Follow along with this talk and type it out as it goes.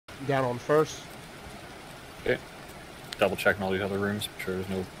down on first. Okay. Double checking all these other rooms. I'm sure there's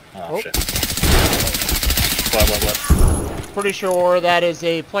no... Oh, shit. What? Pretty sure that is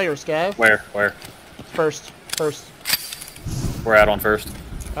a player scav. Where? First. We're at on first.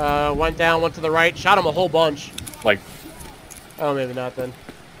 Went down, went to the right, shot him a whole bunch. Like... Oh, maybe not then.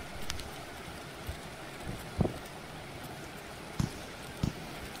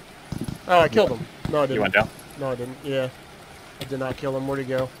 Oh, I killed him. No, I didn't. You went down? No, I didn't. Yeah. I did not kill him. Where'd he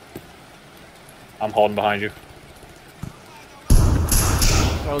go? I'm holding behind you.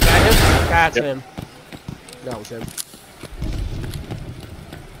 Oh, is that him? That's him. That was him.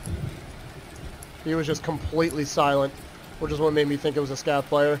 He was just completely silent, which is what made me think it was a scav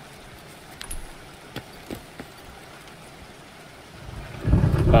player.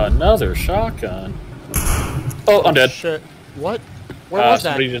 Another shotgun. Oh, I'm dead. Shit. What? Where was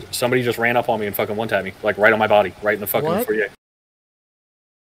that? Somebody just ran up on me and fucking one-tapped me. Like, right on my body. Right in the fucking foyer.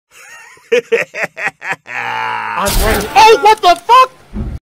 I'm running. Oh, what the fuck?